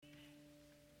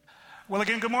Well,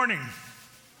 again, good morning.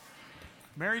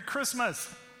 Merry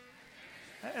Christmas.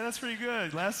 Hey, that's pretty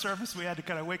good. Last service, we had to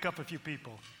kind of wake up a few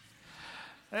people.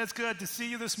 It's good to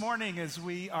see you this morning as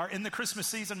we are in the Christmas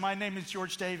season. My name is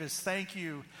George Davis. Thank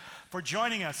you for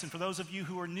joining us. And for those of you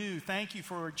who are new, thank you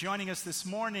for joining us this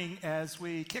morning as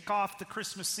we kick off the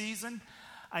Christmas season.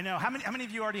 I know, how many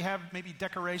of you already have maybe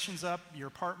decorations up, your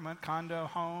apartment, condo,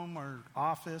 home, or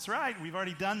office? Right, we've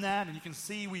already done that, and you can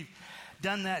see we've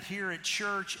done that here at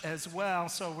church as well.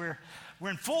 So we're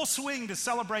in full swing to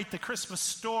celebrate the Christmas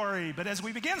story. But as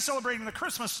we begin celebrating the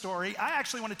Christmas story, I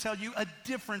actually want to tell you a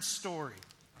different story.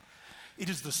 It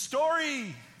is the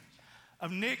story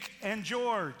of Nick and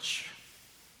George.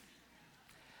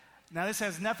 Now, this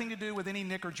has nothing to do with any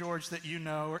Nick or George that you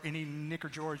know or any Nick or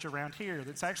George around here.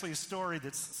 It's actually a story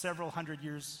that's several hundred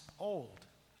years old.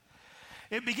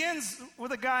 It begins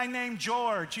with a guy named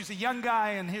George. He's a young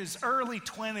guy in his early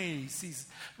 20s. He's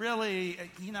really,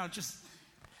 just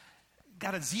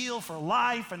got a zeal for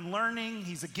life and learning.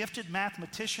 He's a gifted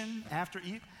mathematician.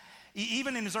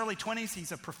 Even in his early 20s,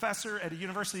 he's a professor at a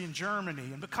university in Germany.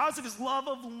 And because of his love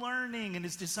of learning and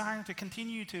his desire to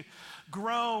continue to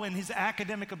grow in his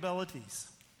academic abilities,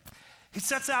 he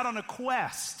sets out on a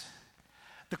quest.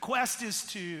 The quest is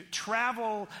to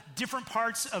travel different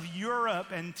parts of Europe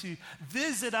and to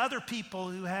visit other people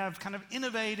who have kind of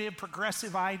innovative,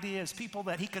 progressive ideas, people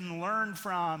that he can learn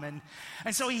from. And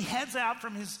so he heads out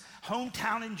from his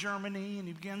hometown in Germany and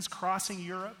he begins crossing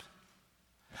Europe.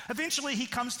 Eventually, he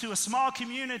comes to a small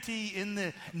community in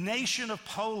the nation of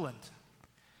Poland.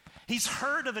 He's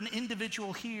heard of an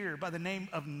individual here by the name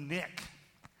of Nick.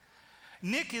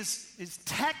 Nick is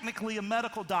technically a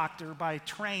medical doctor by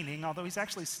training, although he's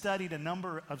actually studied a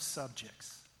number of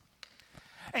subjects.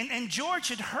 And George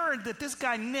had heard that this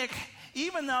guy Nick,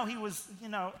 even though he was,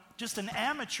 just an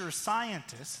amateur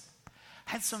scientist,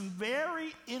 had some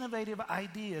very innovative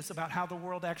ideas about how the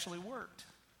world actually worked.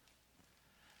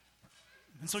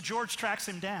 And so George tracks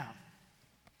him down.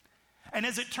 And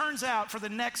as it turns out, for the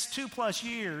next 2+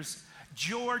 years,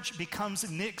 George becomes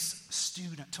Nick's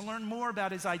student to learn more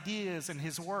about his ideas and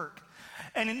his work.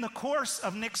 And in the course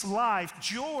of Nick's life,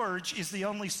 George is the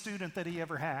only student that he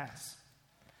ever has.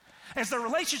 As the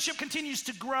relationship continues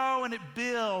to grow and it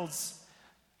builds,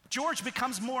 George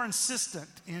becomes more insistent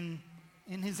in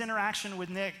his interaction with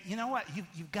Nick. You know what?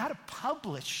 You've got to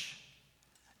publish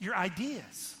your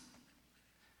ideas.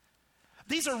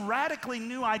 These are radically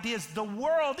new ideas. The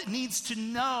world needs to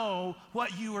know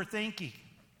what you are thinking.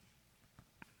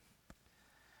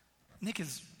 Nick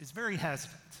is very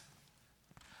hesitant.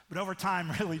 But over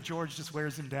time, really, George just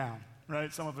wears him down,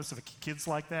 right? Some of us have kids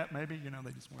like that, maybe.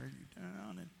 They just wear you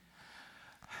down. And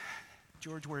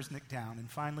George wears Nick down, and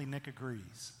finally Nick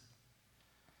agrees.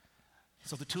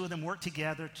 So the two of them work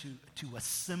together to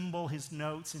assemble his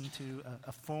notes into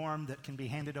a form that can be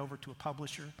handed over to a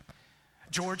publisher.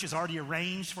 George has already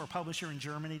arranged for a publisher in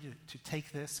Germany to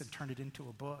take this and turn it into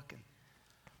a book.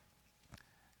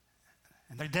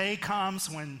 And the day comes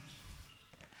when,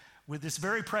 with this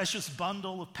very precious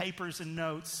bundle of papers and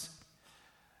notes,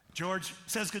 George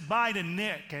says goodbye to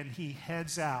Nick and he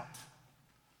heads out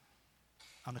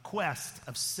on a quest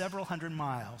of several hundred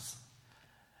miles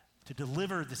to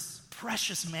deliver this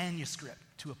precious manuscript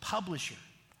to a publisher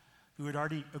who had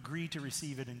already agreed to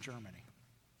receive it in Germany.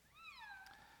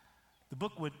 The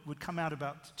book would come out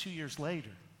about 2 years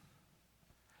later.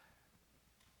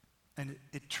 And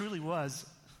it truly was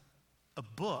a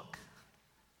book,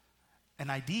 an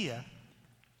idea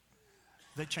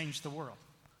that changed the world.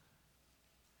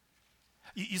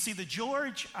 You see, the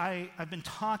George I've been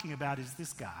talking about is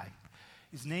this guy.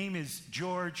 His name is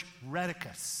George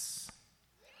Redicus.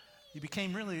 He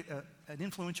became really an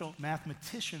influential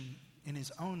mathematician in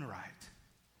his own right.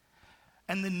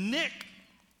 And the Nick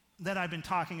that I've been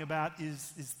talking about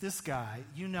is this guy.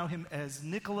 You know him as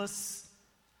Nicholas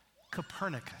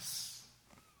Copernicus.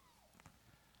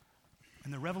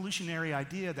 And the revolutionary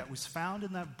idea that was found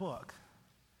in that book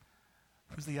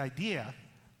was the idea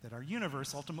that our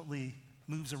universe ultimately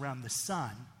moves around the sun,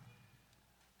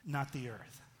 not the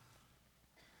earth.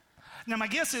 Now, my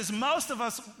guess is most of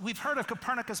us, we've heard of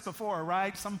Copernicus before,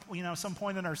 right? Some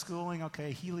point in our schooling,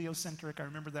 okay, heliocentric, I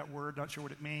remember that word, not sure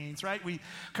what it means, right?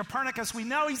 Copernicus, we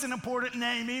know he's an important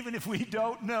name even if we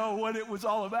don't know what it was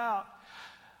all about.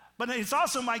 But it's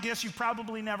also my guess you've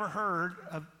probably never heard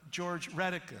of George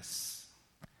Redicus.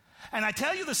 And I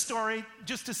tell you the story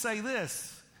just to say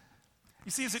this.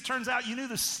 You see, as it turns out, you knew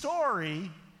the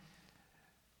story,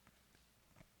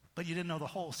 but you didn't know the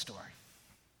whole story.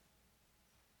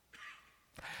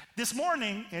 This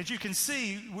morning, as you can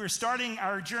see, we're starting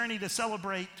our journey to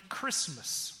celebrate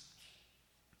Christmas.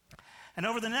 And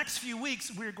over the next few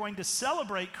weeks, we're going to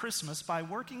celebrate Christmas by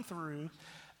working through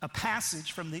a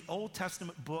passage from the Old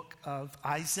Testament book of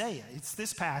Isaiah. It's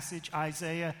this passage,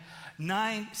 Isaiah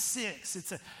 9:6.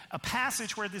 It's a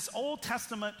passage where this Old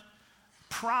Testament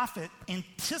prophet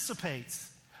anticipates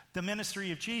the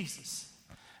ministry of Jesus.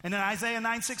 And in Isaiah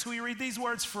 9:6, we read these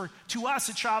words, "For to us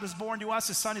a child is born, to us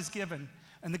a son is given,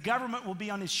 and the government will be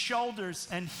on his shoulders,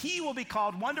 and he will be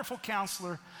called Wonderful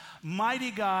Counselor, Mighty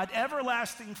God,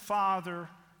 Everlasting Father,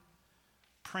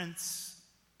 Prince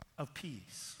of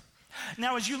Peace."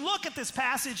 Now, as you look at this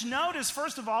passage, notice,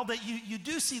 first of all, that you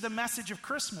do see the message of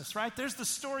Christmas, right? There's the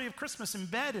story of Christmas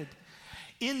embedded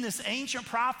in this ancient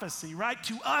prophecy, right?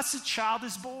 To us a child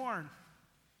is born.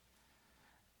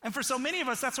 And for so many of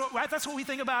us, that's what we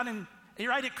think about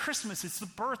right at Christmas. It's the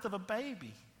birth of a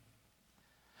baby.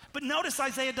 But notice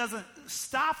Isaiah doesn't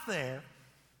stop there,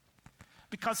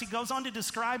 because he goes on to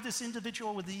describe this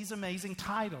individual with these amazing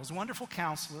titles: Wonderful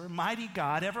Counselor, Mighty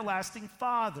God, Everlasting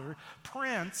Father,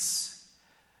 Prince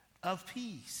of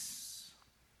Peace.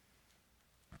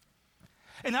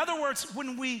 In other words,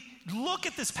 when we look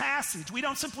at this passage, we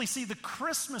don't simply see the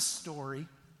Christmas story,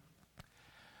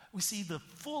 we see the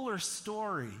fuller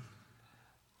story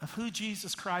of who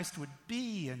Jesus Christ would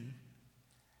be and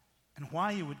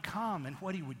why he would come and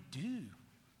what he would do.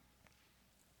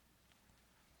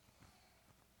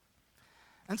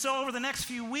 And so over the next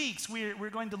few weeks, we're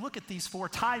going to look at these 4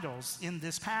 titles in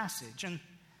this passage. And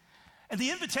the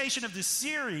invitation of this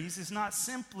series is not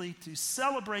simply to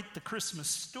celebrate the Christmas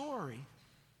story,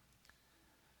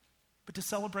 but to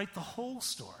celebrate the whole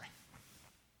story.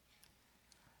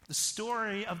 The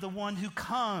story of the one who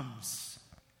comes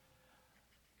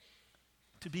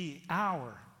to be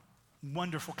our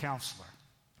Wonderful Counselor,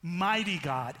 Mighty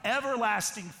God,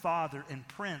 Everlasting Father, and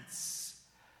Prince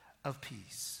of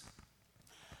Peace.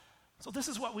 So this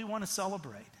is what we want to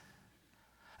celebrate.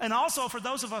 And also for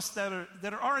those of us that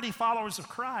are already followers of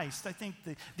Christ, I think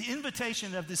the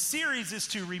invitation of this series is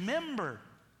to remember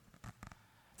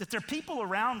that there are people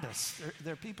around us.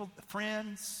 There are people,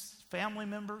 friends, family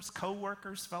members,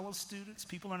 co-workers, fellow students,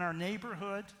 people in our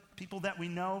neighborhood, people that we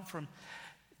know from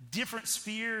different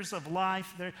spheres of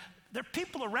life. There are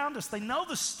people around us. They know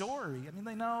the story. I mean,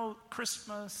 they know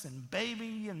Christmas and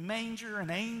baby and manger and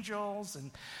angels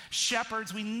and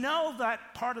shepherds. We know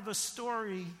that part of the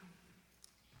story,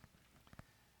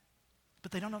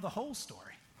 but they don't know the whole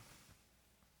story.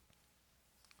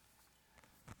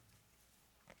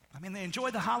 I mean, they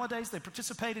enjoy the holidays. They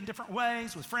participate in different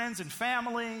ways with friends and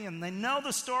family, and they know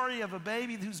the story of a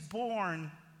baby who's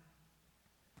born,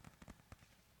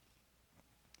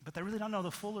 but they really don't know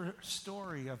the fuller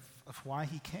story of why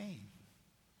he came.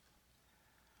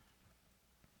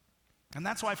 And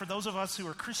that's why for those of us who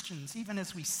are Christians, even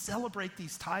as we celebrate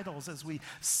these titles, as we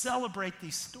celebrate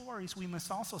these stories, we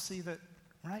must also see that,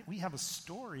 right, we have a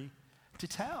story to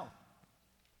tell.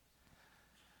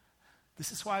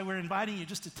 This is why we're inviting you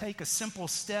just to take a simple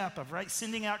step of, right,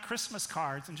 sending out Christmas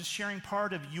cards and just sharing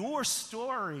part of your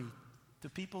story to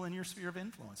people in your sphere of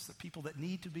influence, the people that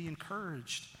need to be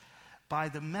encouraged by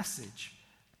the message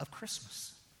of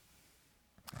Christmas.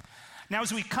 Now,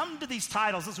 as we come to these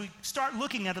titles, as we start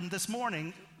looking at them this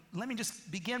morning, let me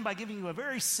just begin by giving you a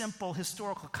very simple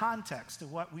historical context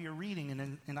of what we are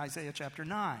reading in Isaiah chapter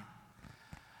 9.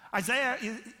 Isaiah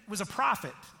was a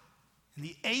prophet in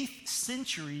the 8th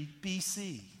century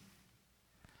BC.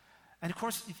 And of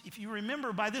course, if you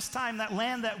remember, by this time, that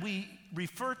land that we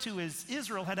refer to as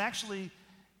Israel had actually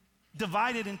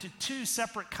divided into 2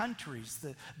 separate countries.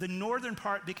 The northern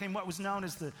part became what was known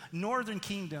as the northern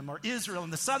kingdom, or Israel,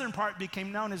 and the southern part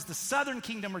became known as the southern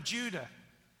kingdom, or Judah.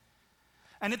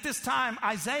 And at this time,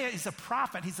 Isaiah is a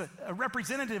prophet. He's a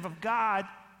representative of God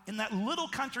in that little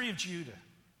country of Judah.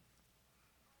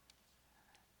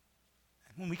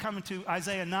 When we come into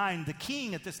Isaiah 9, the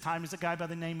king at this time is a guy by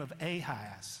the name of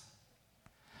Ahaz.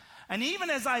 And even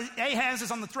as Ahaz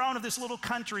is on the throne of this little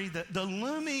country, the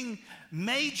looming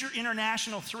major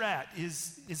international threat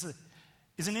is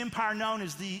an empire known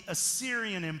as the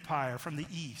Assyrian Empire from the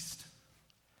east.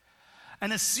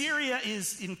 And Assyria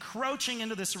is encroaching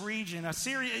into this region.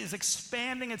 Assyria is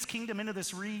expanding its kingdom into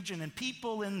this region, and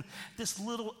people in this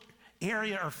little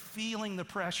area are feeling the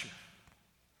pressure.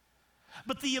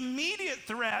 But the immediate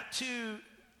threat to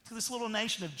this little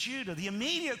nation of Judah, the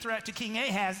immediate threat to King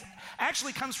Ahaz,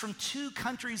 actually comes from 2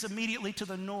 countries immediately to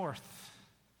the north,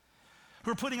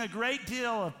 who are putting a great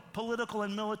deal of political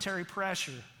and military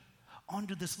pressure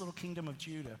onto this little kingdom of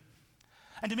Judah.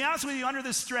 And to be honest with you, under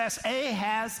this stress,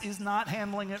 Ahaz is not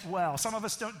handling it well. Some of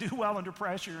us don't do well under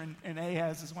pressure, and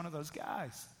Ahaz is one of those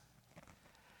guys.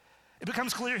 It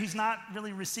becomes clear he's not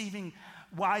really receiving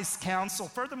wise counsel.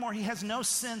 Furthermore, he has no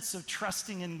sense of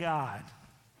trusting in God.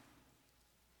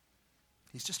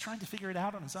 He's just trying to figure it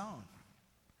out on his own.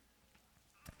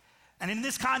 And in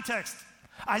this context,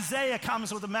 Isaiah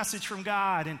comes with a message from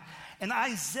God, and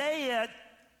Isaiah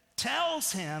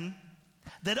tells him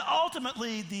that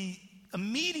ultimately the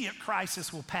immediate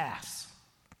crisis will pass.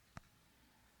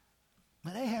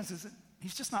 But Ahaz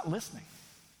he's just not listening.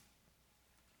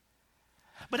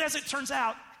 But as it turns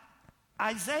out,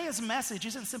 Isaiah's message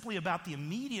isn't simply about the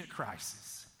immediate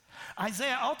crisis.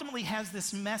 Isaiah ultimately has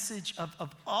this message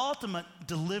of ultimate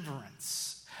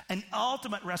deliverance and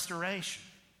ultimate restoration.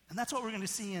 And that's what we're going to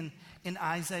see in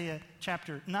Isaiah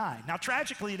chapter 9. Now,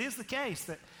 tragically, it is the case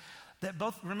that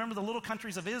both, remember, the little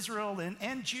countries of Israel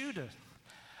and Judah,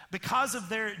 because of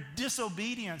their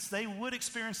disobedience, they would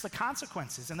experience the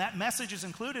consequences. And that message is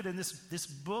included in this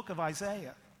book of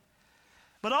Isaiah.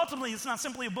 But ultimately, it's not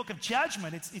simply a book of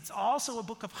judgment. It's also a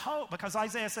book of hope, because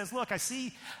Isaiah says, look, I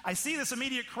see this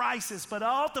immediate crisis, but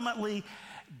ultimately,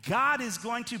 God is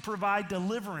going to provide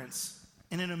deliverance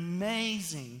in an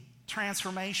amazing,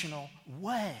 transformational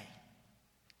way.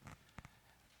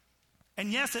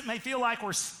 And yes, it may feel like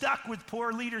we're stuck with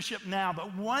poor leadership now,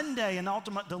 but one day an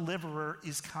ultimate deliverer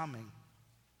is coming.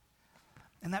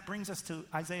 And that brings us to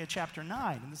Isaiah chapter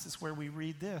 9, and this is where we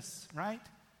read this, right?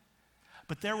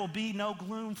 But there will be no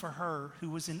gloom for her who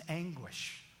was in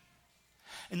anguish.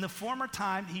 In the former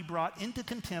time, he brought into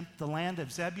contempt the land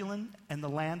of Zebulun and the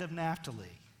land of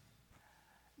Naphtali.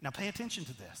 Now pay attention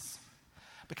to this,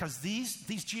 because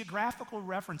these geographical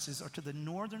references are to the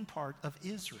northern part of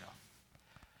Israel.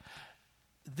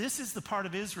 This is the part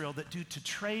of Israel that, due to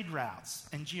trade routes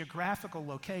and geographical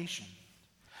location,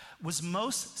 was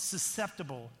most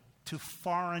susceptible to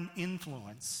foreign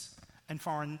influence and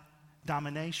foreign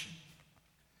domination.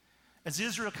 As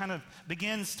Israel kind of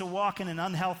begins to walk in an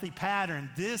unhealthy pattern,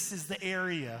 this is the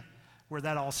area where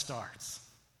that all starts.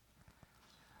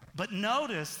 But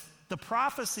notice, the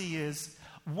prophecy is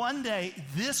one day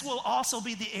this will also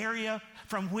be the area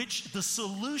from which the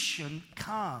solution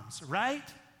comes, right?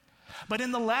 But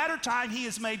in the latter time, he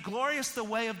has made glorious the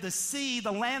way of the sea,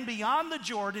 the land beyond the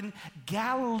Jordan,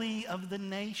 Galilee of the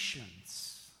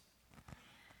nations.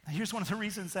 Now, here's one of the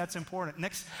reasons that's important.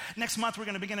 Next month, we're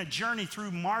going to begin a journey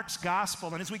through Mark's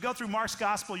gospel. And as we go through Mark's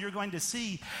gospel, you're going to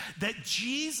see that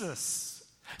Jesus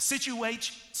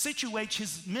situates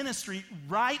his ministry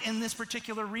right in this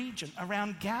particular region,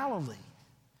 around Galilee.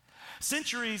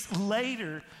 Centuries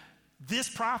later, this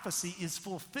prophecy is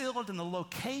fulfilled in the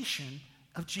location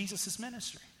of Jesus'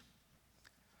 ministry.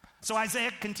 So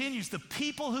Isaiah continues, the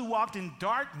people who walked in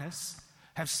darkness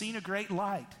have seen a great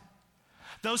light.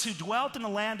 Those who dwelt in a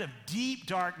land of deep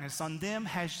darkness, on them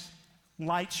has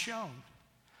light shone.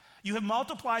 You have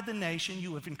multiplied the nation,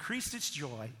 you have increased its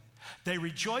joy. They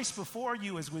rejoice before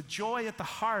you as with joy at the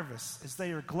harvest, as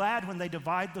they are glad when they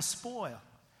divide the spoil.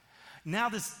 Now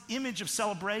this image of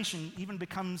celebration even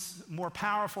becomes more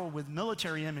powerful with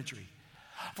military imagery.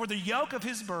 For the yoke of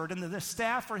his burden, the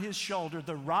staff for his shoulder,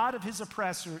 the rod of his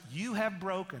oppressor, you have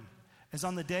broken, as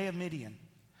on the day of Midian.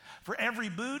 For every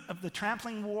boot of the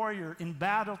trampling warrior in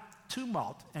battle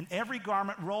tumult, and every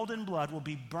garment rolled in blood will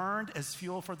be burned as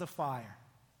fuel for the fire.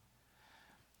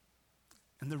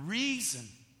 And the reason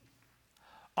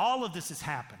all of this is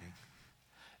happening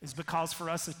is because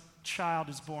for us a child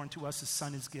is born, to us a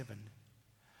son is given.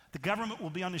 The government will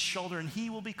be on his shoulder, and he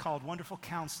will be called Wonderful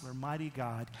Counselor, Mighty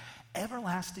God,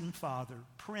 Everlasting Father,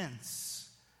 Prince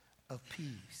of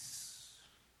Peace.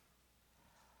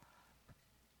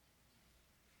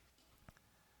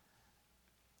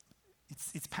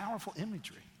 It's powerful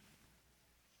imagery.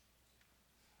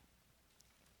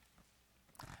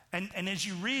 And as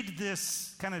you read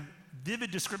this kind of vivid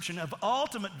description of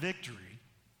ultimate victory,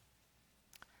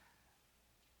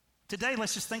 today,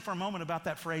 let's just think for a moment about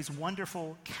that phrase,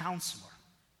 Wonderful Counselor.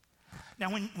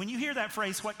 Now, when you hear that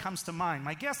phrase, what comes to mind?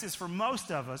 My guess is for most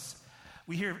of us,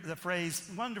 we hear the phrase,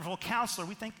 Wonderful Counselor,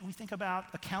 we think about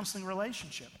a counseling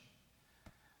relationship,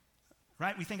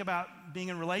 right? We think about being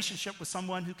in a relationship with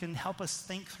someone who can help us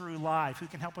think through life, who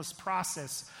can help us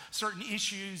process certain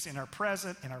issues in our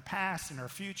present, in our past, in our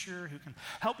future, who can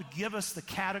help give us the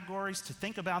categories to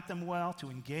think about them well, to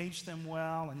engage them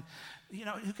well, and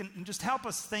who can just help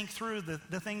us think through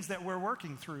the things that we're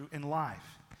working through in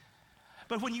life.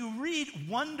 But when you read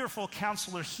Wonderful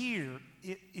Counselor here,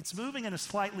 it's moving in a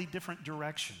slightly different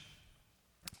direction.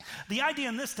 The idea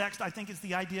in this text, I think, is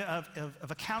the idea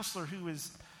of a counselor who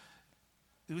is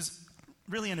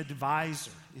really an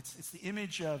advisor. It's the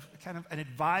image of kind of an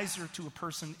advisor to a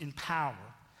person in power.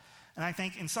 And I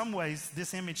think in some ways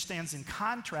this image stands in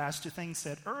contrast to things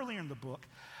said earlier in the book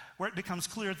where it becomes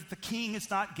clear that the king is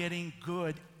not getting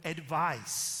good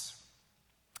advice.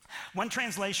 One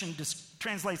translation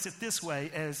translates it this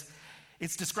way as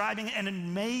it's describing an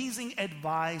amazing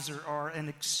advisor or an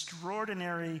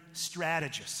extraordinary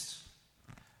strategist.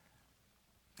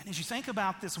 And as you think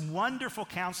about this wonderful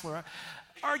counselor,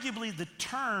 arguably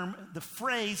the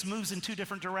phrase moves in two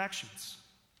different directions.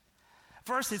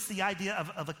 First, it's the idea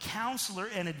of a counselor,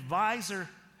 an advisor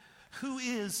who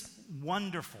is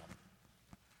wonderful,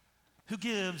 who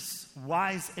gives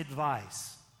wise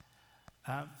advice.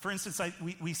 For instance,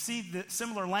 we see the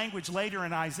similar language later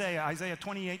in Isaiah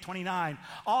 28:29.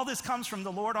 All this comes from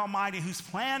the Lord Almighty, whose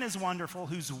plan is wonderful,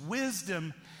 whose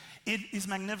wisdom is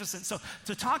magnificent. So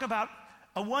to talk about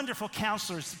a wonderful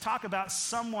counselor is to talk about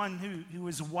someone who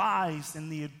is wise in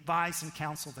the advice and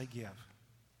counsel they give.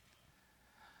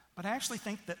 But I actually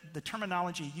think that the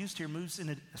terminology used here moves in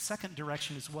a second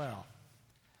direction as well.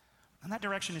 And that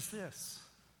direction is this.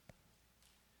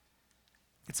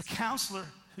 It's a counselor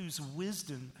whose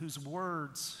wisdom, whose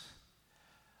words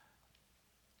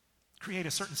create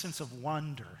a certain sense of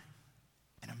wonder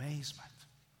and amazement.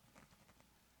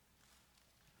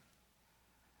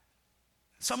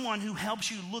 Someone who helps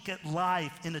you look at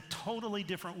life in a totally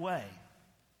different way.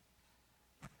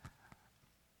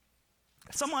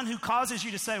 Someone who causes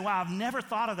you to say, wow, I've never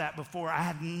thought of that before. I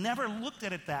have never looked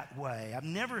at it that way. I've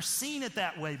never seen it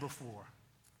that way before.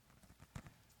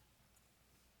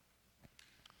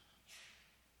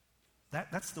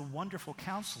 That's the wonderful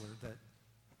counselor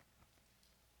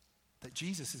that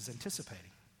Jesus is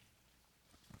anticipating.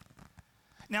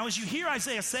 Now, as you hear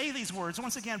Isaiah say these words,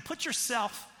 once again, put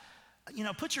yourself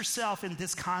in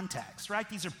this context, right?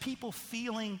 These are people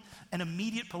feeling an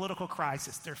immediate political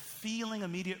crisis. They're feeling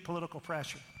immediate political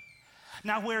pressure.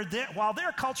 Now, while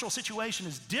their cultural situation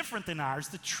is different than ours,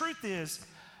 the truth is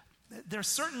there are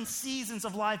certain seasons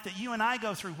of life that you and I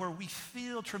go through where we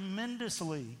feel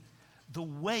tremendously the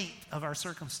weight of our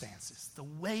circumstances, the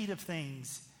weight of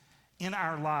things in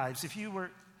our lives. If you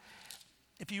were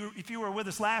with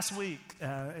us last week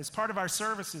as part of our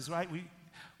services, right?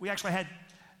 We actually had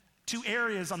two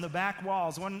areas on the back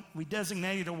walls. One, we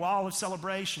designated a wall of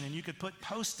celebration, and you could put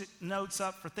Post-it notes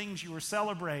up for things you were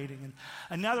celebrating. And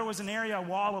another was an area, a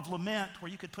wall of lament,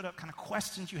 where you could put up kind of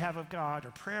questions you have of God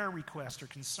or prayer requests or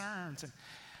concerns.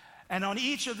 And on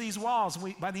each of these walls,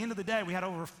 by the end of the day, we had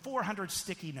over 400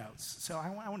 sticky notes. So I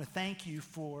want to thank you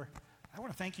for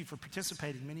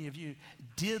participating. Many of you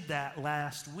did that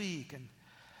last week. And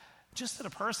just at a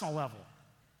personal level,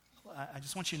 I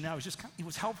just want you to know, it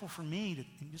was helpful for me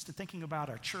to thinking about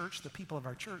our church, the people of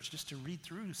our church, just to read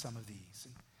through some of these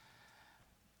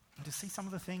and to see some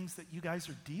of the things that you guys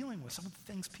are dealing with, some of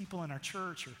the things people in our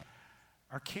church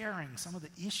are carrying, some of the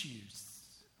issues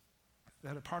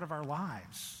that are part of our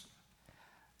lives.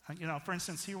 For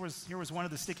instance, here was one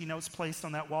of the sticky notes placed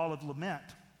on that wall of lament.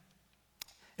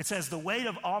 It says, "The weight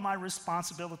of all my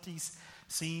responsibilities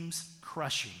seems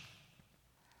crushing,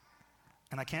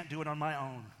 and I can't do it on my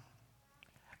own.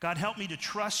 God, help me to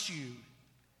trust you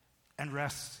and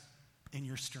rest in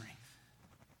your strength."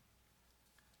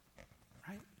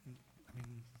 Right? I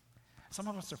mean, some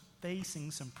of us are facing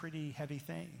some pretty heavy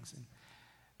things. And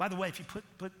by the way, if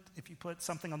you put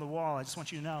something on the wall, I just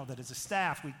want you to know that as a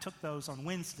staff, we took those on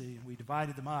Wednesday and we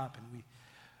divided them up and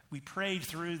we prayed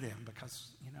through them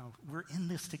because, we're in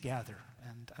this together.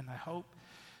 And I hope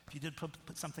if you did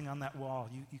put something on that wall,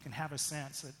 you can have a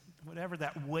sense that whatever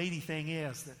that weighty thing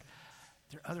is, that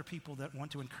there are other people that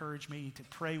want to encourage me, to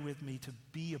pray with me, to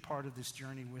be a part of this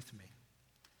journey with me.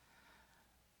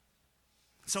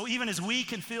 So even as we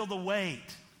can feel the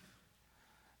weight,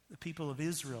 the people of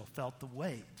Israel felt the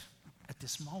weight at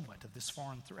this moment of this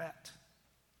foreign threat.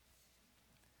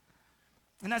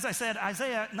 And as I said,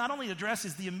 Isaiah not only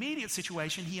addresses the immediate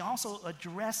situation, he also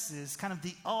addresses kind of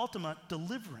the ultimate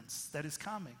deliverance that is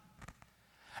coming.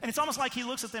 And it's almost like he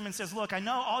looks at them and says, look, I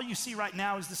know all you see right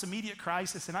now is this immediate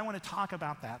crisis, and I want to talk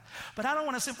about that. But I don't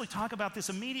want to simply talk about this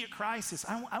immediate crisis.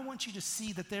 I want you to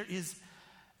see that there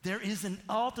is an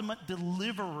ultimate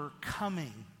deliverer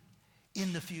coming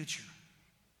in the future.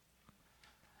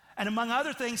 And among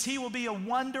other things, he will be a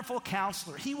wonderful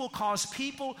counselor. He will cause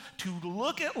people to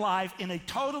look at life in a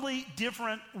totally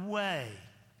different way.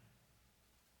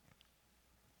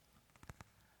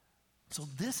 So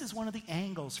this is one of the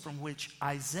angles from which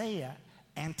Isaiah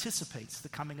anticipates the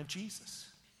coming of Jesus.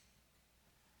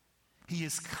 He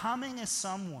is coming as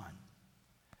someone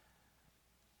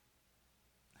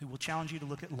who will challenge you to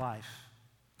look at life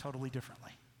totally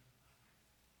differently.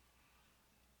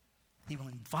 He will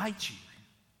invite you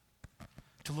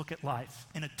to look at life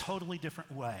in a totally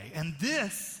different way. And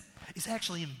this is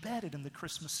actually embedded in the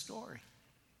Christmas story.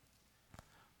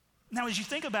 Now, as you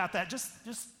think about that, just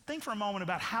think for a moment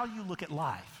about how you look at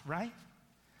life, right?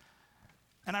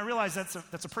 And I realize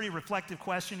that's a pretty reflective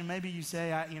question, and maybe you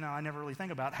say, I never really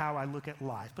think about how I look at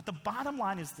life. But the bottom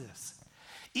line is this.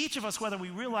 Each of us, whether we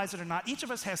realize it or not, each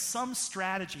of us has some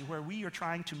strategy where we are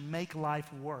trying to make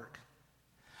life work.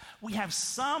 We have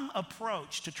some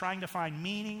approach to trying to find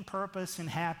meaning, purpose, and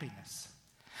happiness.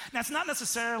 Now, it's not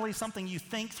necessarily something you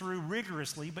think through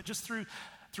rigorously, but just through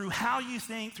how you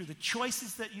think, through the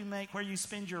choices that you make, where you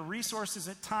spend your resources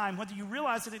and time, whether you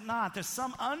realize it or not, there's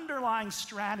some underlying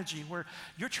strategy where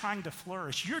you're trying to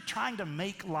flourish. You're trying to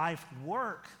make life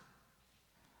work.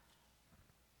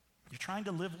 You're trying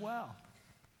to live well.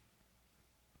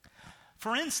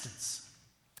 For instance,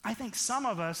 I think some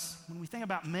of us, when we think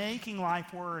about making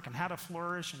life work and how to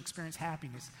flourish and experience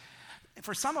happiness,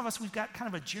 for some of us, we've got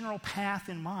kind of a general path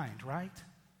in mind, right?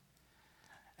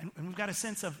 And we've got a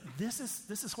sense of this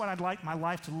is what I'd like my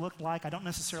life to look like. I don't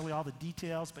necessarily all the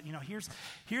details, but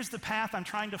here's the path I'm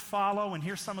trying to follow, and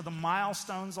here's some of the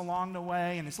milestones along the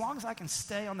way. And as long as I can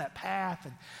stay on that path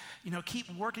and keep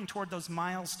working toward those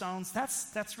milestones,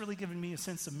 that's really given me a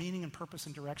sense of meaning and purpose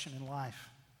and direction in life.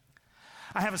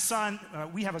 I have a son.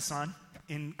 We have a son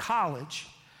in college,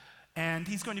 and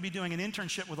he's going to be doing an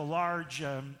internship with a large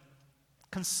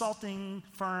consulting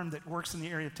firm that works in the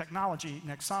area of technology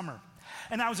next summer.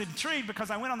 And I was intrigued because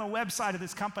I went on the website of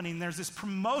this company, and there's this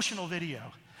promotional video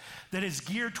that is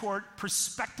geared toward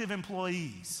prospective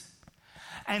employees.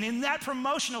 And in that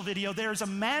promotional video, there's a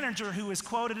manager who is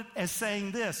quoted as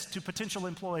saying this to potential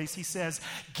employees. He says,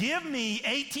 "Give me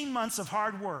 18 months of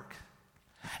hard work,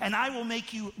 and I will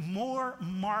make you more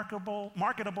marketable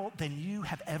than you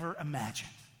have ever imagined."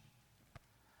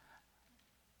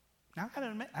 Now, I've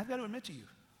got to admit to you,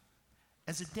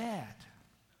 as a dad,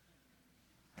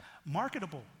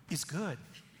 marketable is good,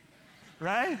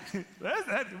 right?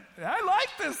 I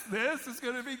like this. This is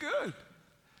going to be good.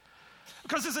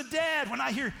 Because as a dad, when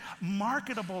I hear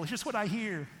marketable, here's what I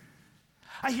hear.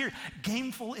 I hear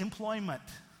gainful employment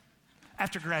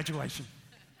after graduation.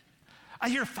 I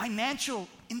hear financial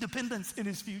independence in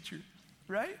his future,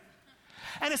 right?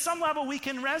 And at some level, we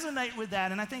can resonate with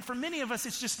that. And I think for many of us,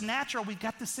 it's just natural. We've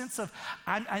got this sense of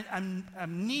I'm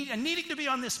needing to be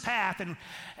on this path.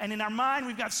 And in our mind,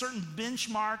 we've got certain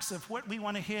benchmarks of what we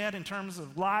want to hit in terms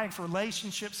of life,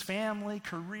 relationships, family,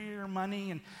 career,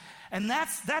 money. And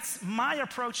that's my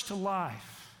approach to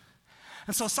life.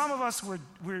 And so some of us,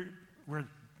 we're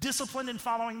disciplined in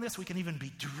following this. We can even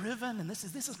be driven. And this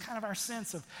is kind of our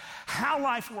sense of how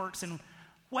life works and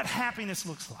what happiness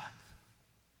looks like.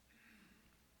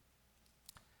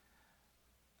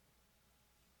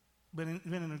 But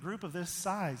in a group of this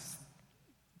size,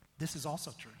 this is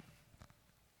also true.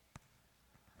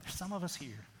 There's some of us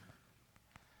here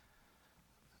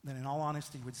that in all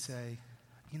honesty would say,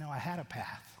 I had a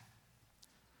path.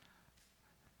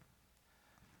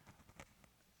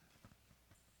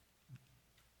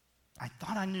 I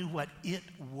thought I knew what it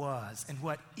was and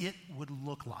what it would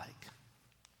look like.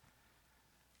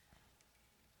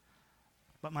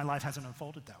 But my life hasn't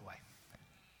unfolded that way.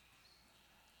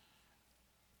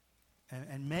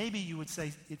 And maybe you would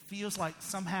say, it feels like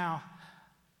somehow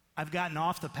I've gotten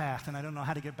off the path and I don't know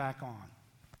how to get back on.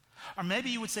 Or maybe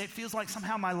you would say, it feels like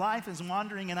somehow my life is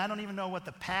wandering and I don't even know what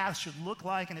the path should look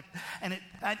like. And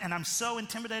I'm so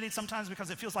intimidated sometimes because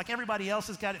it feels like everybody else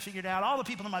has got it figured out. All the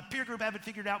people in my peer group have it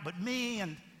figured out but me.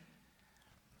 And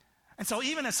so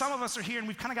even as some of us are here and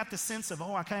we've kind of got this sense of,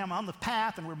 I'm on the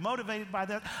path and we're motivated by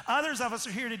that. Others of us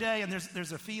are here today and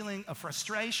there's a feeling of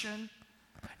frustration,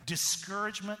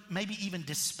 discouragement, maybe even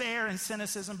despair and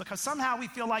cynicism because somehow we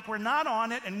feel like we're not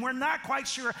on it and we're not quite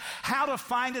sure how to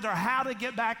find it or how to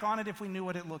get back on it if we knew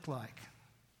what it looked like.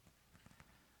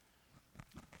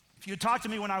 If you had talked to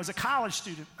me when I was a college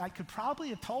student, I could probably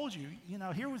have told you,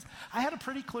 I had a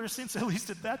pretty clear sense, at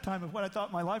least at that time, of what I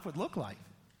thought my life would look like.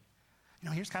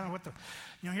 Here's kind of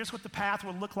here's what the path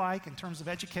would look like in terms of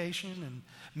education and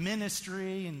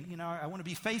ministry. And, I want to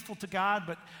be faithful to God,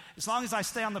 but as long as I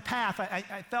stay on the path,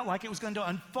 I felt like it was going to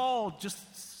unfold just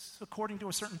according to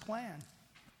a certain plan.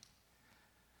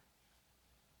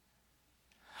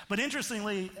 But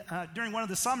interestingly, during one of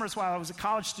the summers while I was a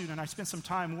college student, I spent some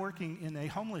time working in a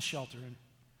homeless shelter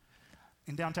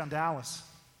in downtown Dallas.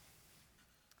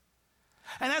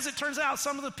 And as it turns out,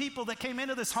 some of the people that came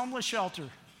into this homeless shelter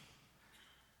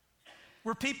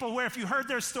were people where if you heard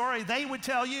their story, they would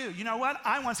tell you, you know what,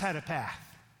 I once had a path.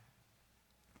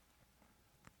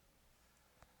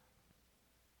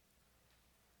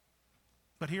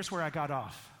 But here's where I got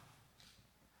off.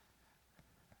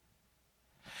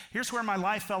 Here's where my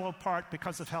life fell apart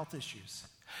because of health issues.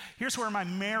 Here's where my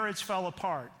marriage fell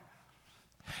apart.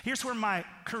 Here's where my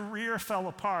career fell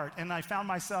apart, and I found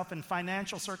myself in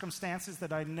financial circumstances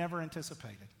that I never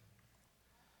anticipated.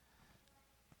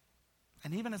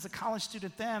 And even as a college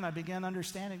student then, I began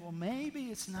understanding, well, maybe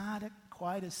it's not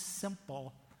quite as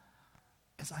simple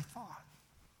as I thought.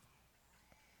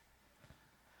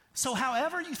 So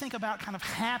however you think about kind of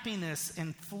happiness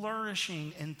and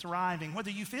flourishing and thriving, whether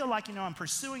you feel like, I'm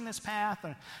pursuing this path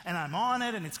and I'm on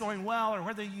it and it's going well, or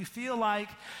whether you feel like,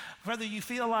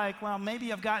 well,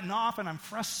 maybe I've gotten off and I'm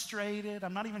frustrated.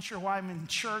 I'm not even sure why I'm in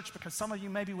church, because some of you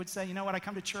maybe would say, I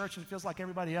come to church and it feels like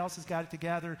everybody else has got it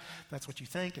together. That's what you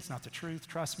think. It's not the truth.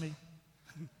 Trust me.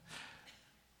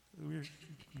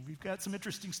 We've got some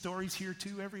interesting stories here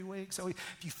too every week. So if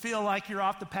you feel like you're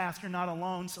off the path, you're not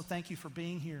alone. So thank you for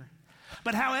being here.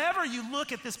 But however you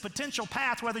look at this potential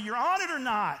path, whether you're on it or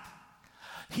not,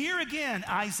 here again,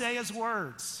 Isaiah's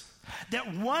words,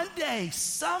 that one day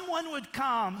someone would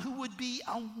come who would be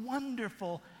a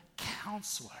wonderful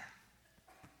counselor.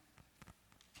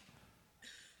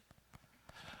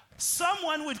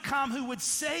 Someone would come who would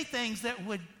say things that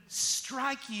would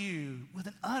strike you with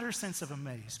an utter sense of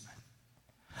amazement.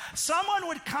 Someone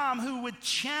would come who would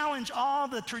challenge all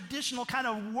the traditional kind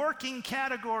of working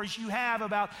categories you have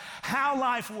about how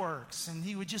life works, and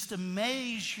he would just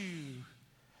amaze you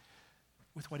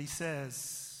with what he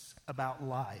says about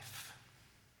life.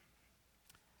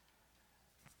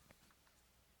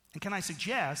 And can I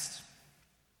suggest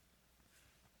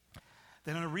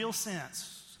that in a real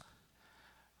sense,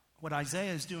 what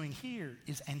Isaiah is doing here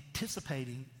is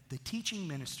anticipating the teaching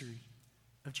ministry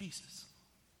of Jesus.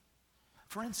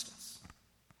 For instance,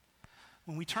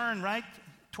 when we turn right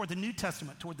toward the New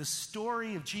Testament, toward the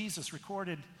story of Jesus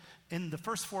recorded in the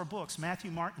first 4 books,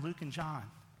 Matthew, Mark, Luke, and John,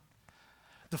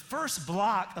 the first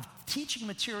block of teaching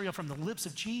material from the lips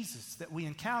of Jesus that we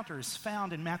encounter is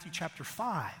found in Matthew chapter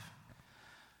 5.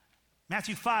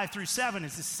 Matthew 5 through 7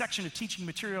 is this section of teaching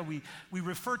material we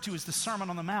refer to as the Sermon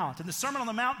on the Mount. And the Sermon on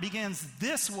the Mount begins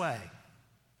this way,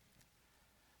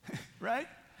 right?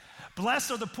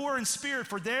 Blessed are the poor in spirit,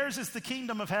 for theirs is the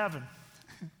kingdom of heaven.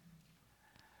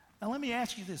 Now let me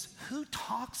ask you this. Who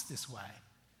talks this way?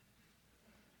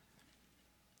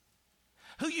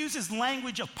 Who uses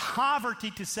language of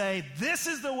poverty to say, this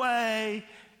is the way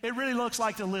it really looks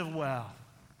like to live well?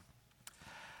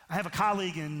 I have a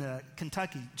colleague in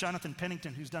Kentucky, Jonathan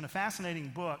Pennington, who's done a fascinating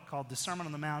book called The Sermon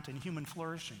on the Mount and Human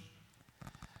Flourishing.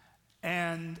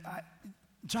 And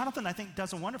Jonathan, I think,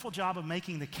 does a wonderful job of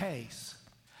making the case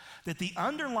that the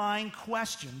underlying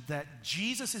question that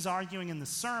Jesus is arguing in the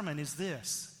sermon is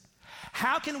this: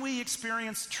 how can we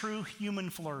experience true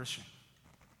human flourishing?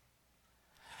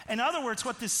 In other words,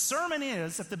 what this sermon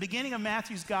is at the beginning of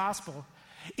Matthew's gospel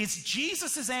is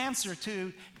Jesus' answer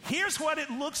to, here's what it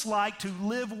looks like to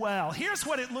live well. Here's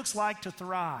what it looks like to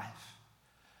thrive.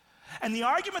 And the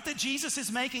argument that Jesus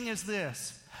is making is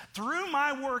this: through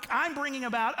my work, I'm bringing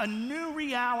about a new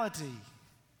reality.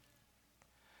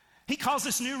 He calls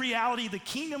this new reality the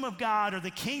kingdom of God, or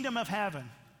the kingdom of heaven.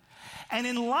 And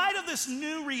in light of this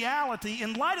new reality,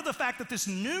 in light of the fact that this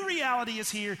new reality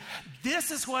is here,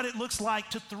 this is what it looks like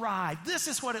to thrive. This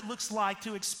is what it looks like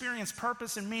to experience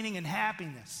purpose and meaning and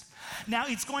happiness. Now,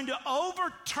 it's going to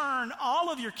overturn all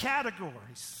of your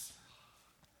categories.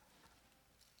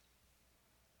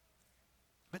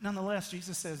 But nonetheless,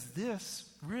 Jesus says this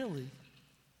really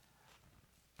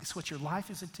is what your life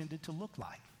is intended to look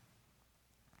like.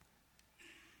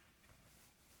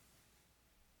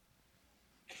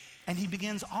 And he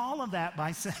begins all of that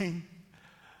by saying,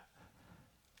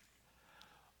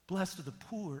 blessed are the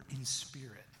poor in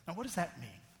spirit. Now, what does that mean?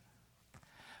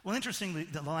 Well, interestingly,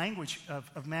 the language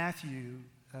of Matthew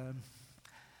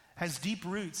has deep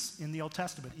roots in the Old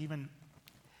Testament, even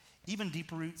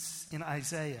deep roots in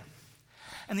Isaiah.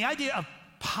 And the idea of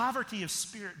poverty of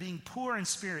spirit, being poor in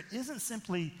spirit, isn't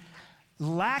simply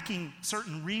lacking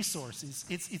certain resources.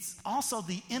 It's also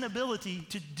the inability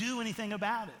to do anything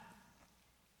about it.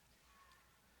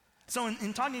 So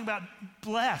in talking about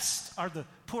blessed are the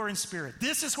poor in spirit,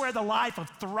 this is where the life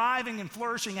of thriving and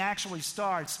flourishing actually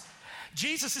starts.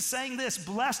 Jesus is saying this: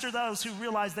 blessed are those who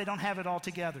realize they don't have it all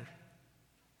together.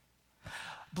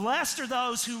 Blessed are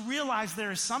those who realize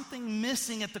there is something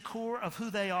missing at the core of who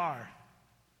they are.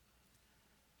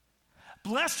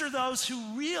 Blessed are those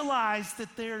who realize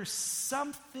that there's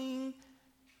something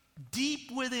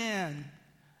deep within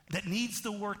that needs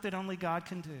the work that only God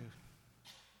can do.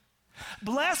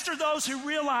 Blessed are those who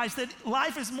realize that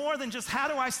life is more than just, how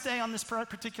do I stay on this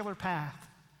particular path?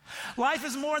 Life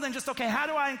is more than just, okay, how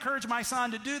do I encourage my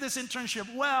son to do this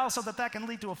internship well so that can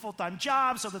lead to a full-time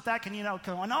job, so that can,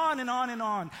 go on and on and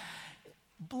on.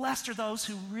 Blessed are those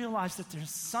who realize that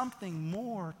there's something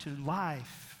more to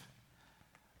life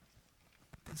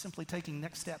than simply taking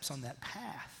next steps on that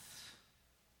path.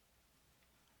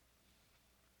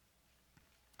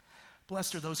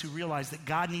 Blessed are those who realize that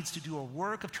God needs to do a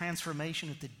work of transformation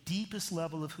at the deepest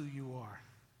level of who you are.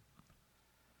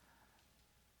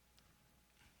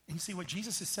 And you see what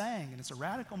Jesus is saying, and it's a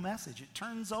radical message. It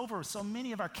turns over so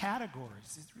many of our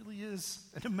categories. It really is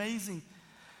an amazing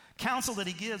counsel that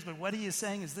he gives, but what he is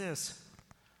saying is this: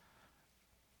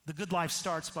 the good life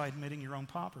starts by admitting your own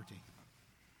poverty.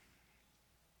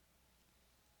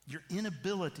 Your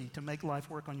inability to make life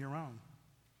work on your own.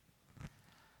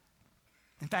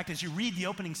 In fact, as you read the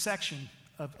opening section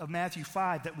of Matthew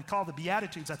 5 that we call the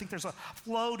Beatitudes, I think there's a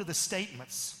flow to the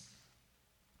statements.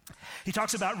 He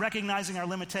talks about recognizing our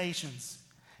limitations,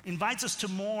 invites us to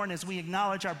mourn as we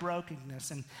acknowledge our brokenness,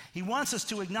 and he wants us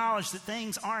to acknowledge that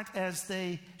things aren't as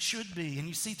they should be. And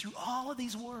you see, through all of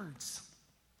these words,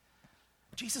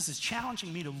 Jesus is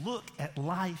challenging me to look at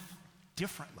life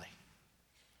differently.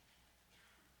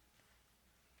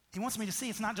 He wants me to see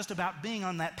it's not just about being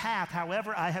on that path,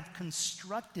 however I have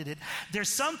constructed it. There's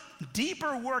some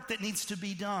deeper work that needs to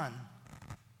be done.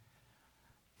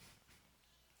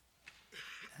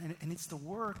 And it's the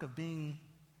work of being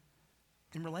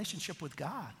in relationship with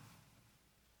God.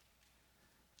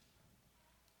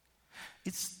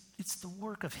 It's the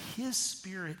work of his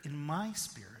Spirit in my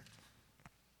spirit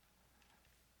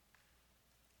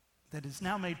that is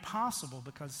now made possible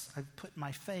because I've put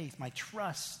my faith, my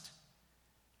trust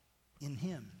in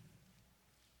him.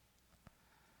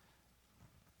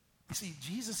 You see,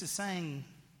 Jesus is saying,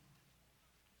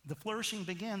 the flourishing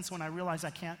begins when I realize I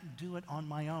can't do it on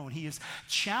my own. He is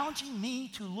challenging me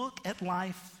to look at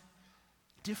life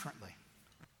differently.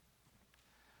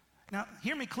 Now,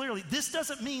 hear me clearly. This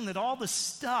doesn't mean that all the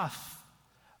stuff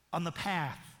on the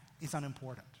path is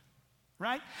unimportant,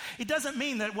 right? It doesn't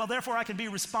mean that, well, therefore I can be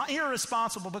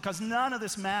irresponsible because none of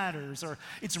this matters, or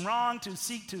it's wrong to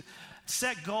seek to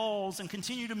set goals and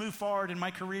continue to move forward in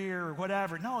my career or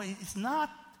whatever. No, it's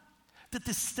not that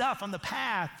this stuff on the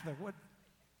path, what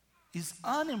is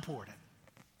unimportant.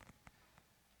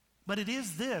 But it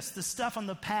is this: the stuff on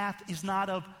the path is not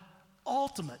of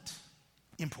ultimate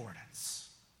importance.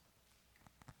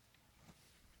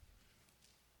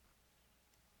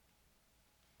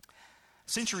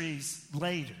 Centuries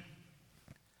later,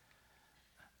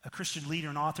 a Christian leader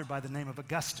and author by the name of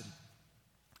Augustine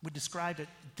would describe it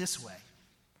this way.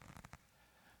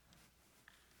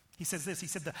 He says this, he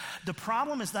said, the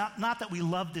problem is not that we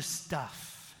love this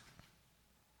stuff.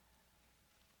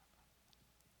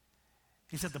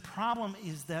 He said, the problem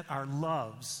is that our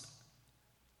loves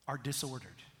are disordered.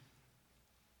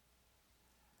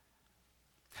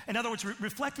 In other words,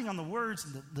 reflecting on the words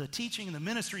and the teaching and the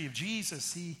ministry of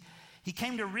Jesus, he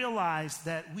came to realize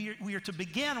that we are to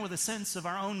begin with a sense of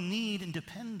our own need and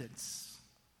dependence.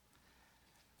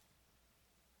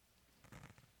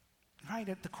 Right,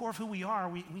 at the core of who we are,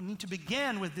 we need to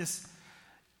begin with this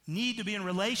need to be in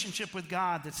relationship with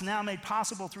God that's now made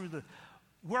possible through the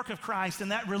work of Christ,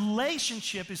 and that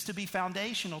relationship is to be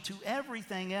foundational to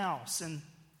everything else. And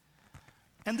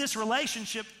this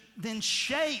relationship then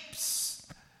shapes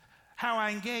how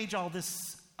I engage all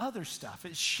this other stuff.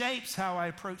 It shapes how I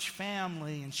approach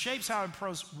family, and shapes how I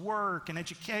approach work and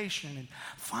education and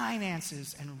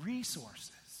finances and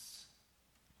resources.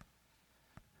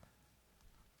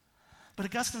 But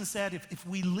Augustine said if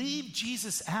we leave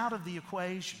Jesus out of the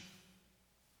equation,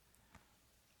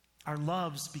 our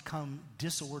loves become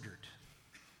disordered.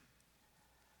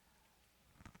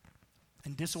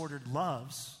 And disordered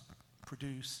loves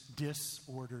produce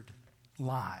disordered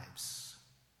lives.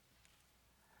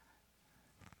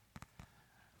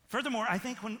 Furthermore, I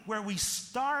think when we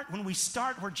start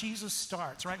where Jesus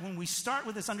starts, right? When we start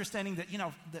with this understanding that,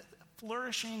 that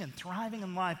flourishing and thriving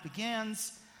in life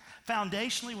begins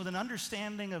foundationally with an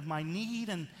understanding of my need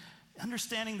and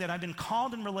understanding that I've been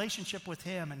called in relationship with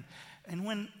him. And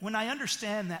when I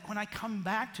understand that, when I come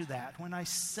back to that, when I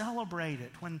celebrate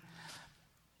it, when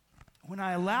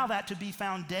I allow that to be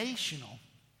foundational,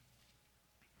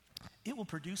 it will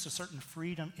produce a certain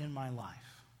freedom in my life.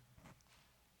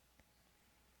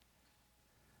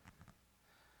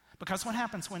 Because what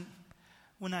happens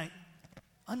when I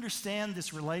understand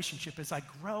this relationship, as I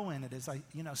grow in it, as I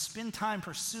spend time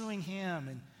pursuing him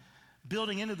and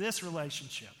building into this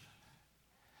relationship,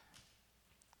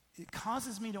 it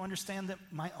causes me to understand that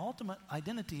my ultimate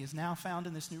identity is now found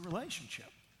in this new relationship.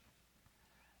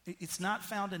 It's not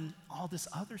found in all this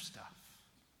other stuff.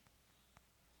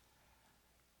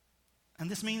 And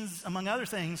this means, among other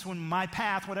things, when my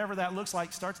path, whatever that looks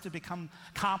like, starts to become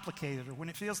complicated, or when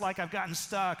it feels like I've gotten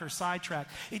stuck or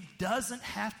sidetracked, it doesn't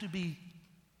have to be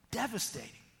devastating.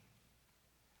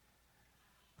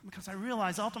 Because I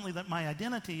realize ultimately that my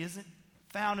identity isn't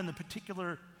found in the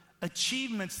particular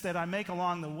achievements that I make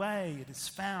along the way. It is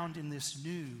found in this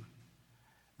new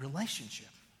relationship.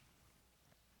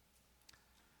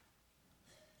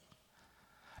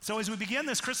 So as we begin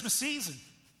this Christmas season,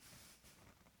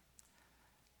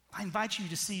 I invite you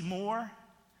to see more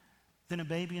than a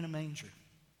baby in a manger.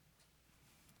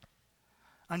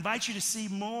 I invite you to see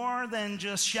more than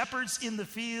just shepherds in the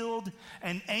field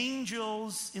and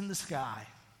angels in the sky.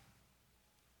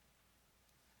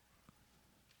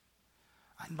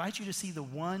 I invite you to see the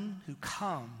one who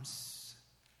comes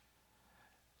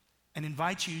and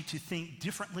invite you to think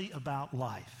differently about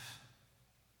life.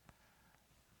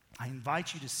 I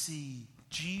invite you to see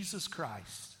Jesus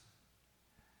Christ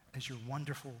as your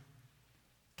wonderful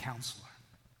counselor.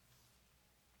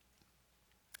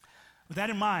 With that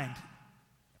in mind,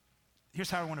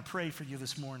 here's how I want to pray for you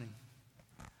this morning.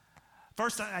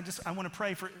 First, I want to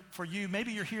pray for you.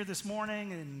 Maybe you're here this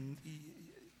morning and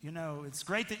it's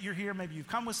great that you're here. Maybe you've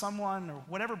come with someone or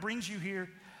whatever brings you here.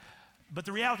 But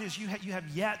the reality is you have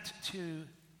yet to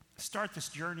start this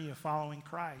journey of following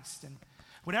Christ. And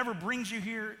whatever brings you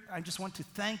here, I just want to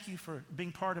thank you for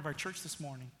being part of our church this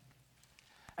morning.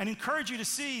 And encourage you to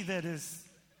see that as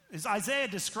Isaiah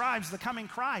describes the coming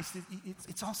Christ,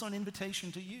 it's also an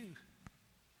invitation to you.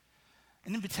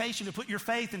 An invitation to put your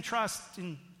faith and trust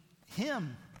in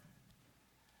Him.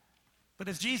 But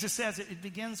as Jesus says, it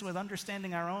begins with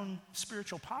understanding our own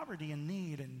spiritual poverty and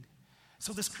need. And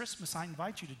so this Christmas, I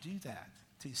invite you to do that,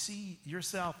 to see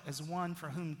yourself as one for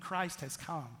whom Christ has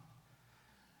come,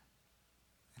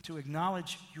 and to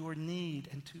acknowledge your need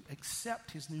and to accept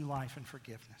His new life and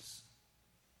forgiveness.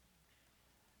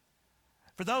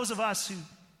 For those of us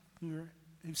who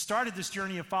started this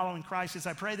journey of following Christ, as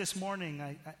I pray this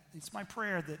morning, it's my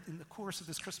prayer that in the course of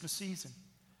this Christmas season,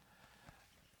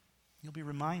 you'll be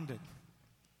reminded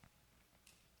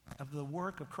of the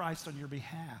work of Christ on your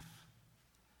behalf.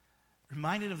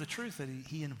 Reminded of the truth that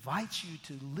He invites you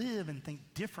to live and think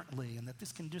differently, and that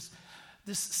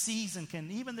this season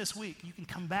can, even this week, you can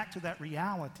come back to that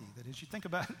reality, that as you think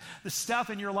about the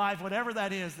stuff in your life, whatever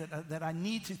that is, that I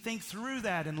need to think through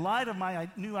that in light of my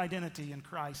new identity in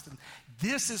Christ. And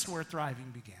this is where thriving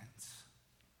begins.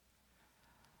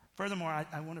 Furthermore,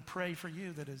 I want to pray for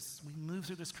you that as we move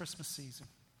through this Christmas season,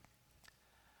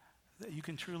 that you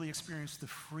can truly experience the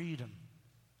freedom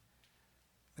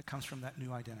that comes from that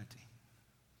new identity.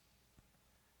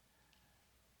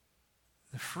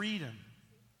 The freedom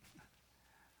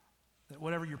that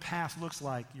whatever your path looks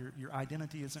like, your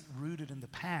identity isn't rooted in the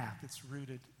path, it's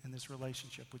rooted in this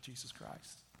relationship with Jesus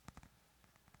Christ.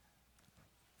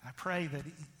 I pray that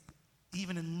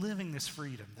even in living this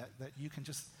freedom, that you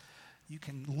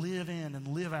can live in and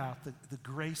live out the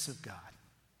grace of God,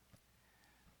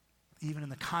 even in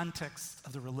the context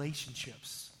of the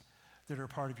relationships that are a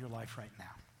part of your life right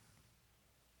now.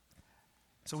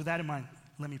 So with that in mind,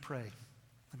 let me pray.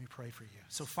 Let me pray for you.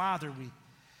 So Father,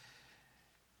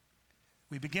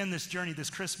 we begin this journey this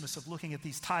Christmas of looking at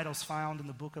these titles found in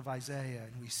the book of Isaiah,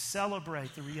 and we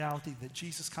celebrate the reality that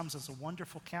Jesus comes as a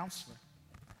wonderful counselor.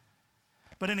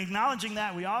 But in acknowledging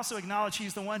that, we also acknowledge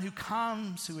He's the one who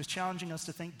comes, who is challenging us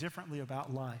to think differently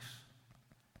about life.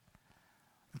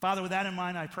 And Father, with that in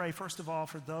mind, I pray, first of all,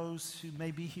 for those who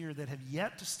may be here that have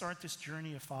yet to start this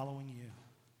journey of following You.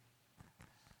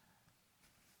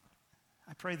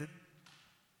 I pray that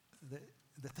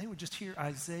they would just hear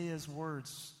Isaiah's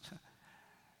words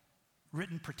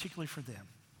written particularly for them.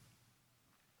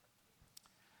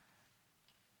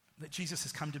 That Jesus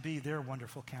has come to be their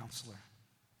wonderful counselor,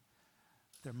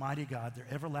 their mighty God, their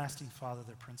everlasting Father,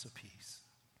 their Prince of Peace.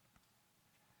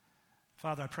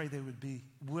 Father, I pray they would be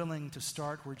willing to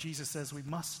start where Jesus says we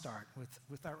must start,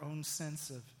 with our own sense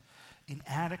of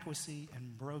inadequacy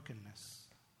and brokenness,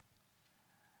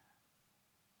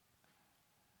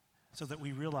 so that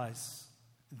we realize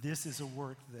this is a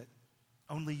work that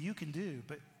only You can do,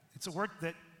 but it's a work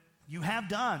that You have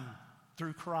done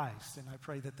through Christ. And I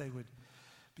pray that they would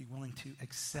be willing to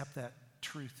accept that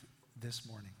truth this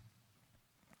morning.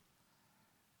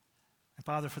 And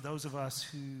Father, for those of us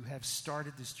who have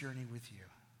started this journey with You,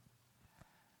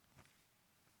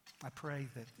 I pray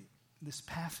that this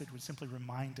passage would simply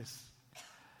remind us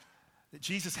that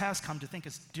Jesus has come to think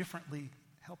us differently,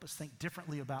 help us think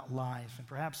differently about life. And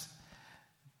perhaps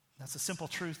that's a simple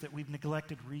truth that we've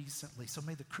neglected recently. So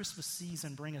may the Christmas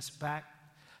season bring us back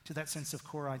to that sense of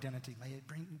core identity. May it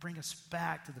bring us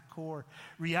back to the core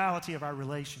reality of our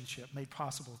relationship made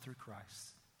possible through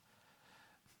Christ.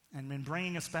 And in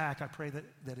bringing us back, I pray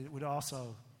that it would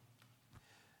also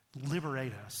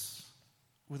liberate us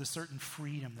with a certain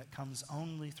freedom that comes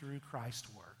only through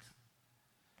Christ's work.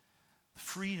 The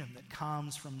freedom that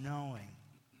comes from knowing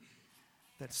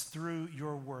that it's through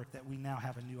your work that we now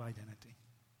have a new identity.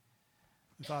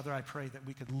 And Father, I pray that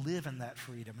we could live in that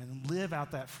freedom and live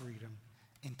out that freedom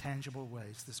in tangible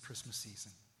ways this Christmas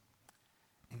season.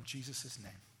 In Jesus'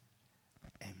 name,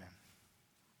 amen.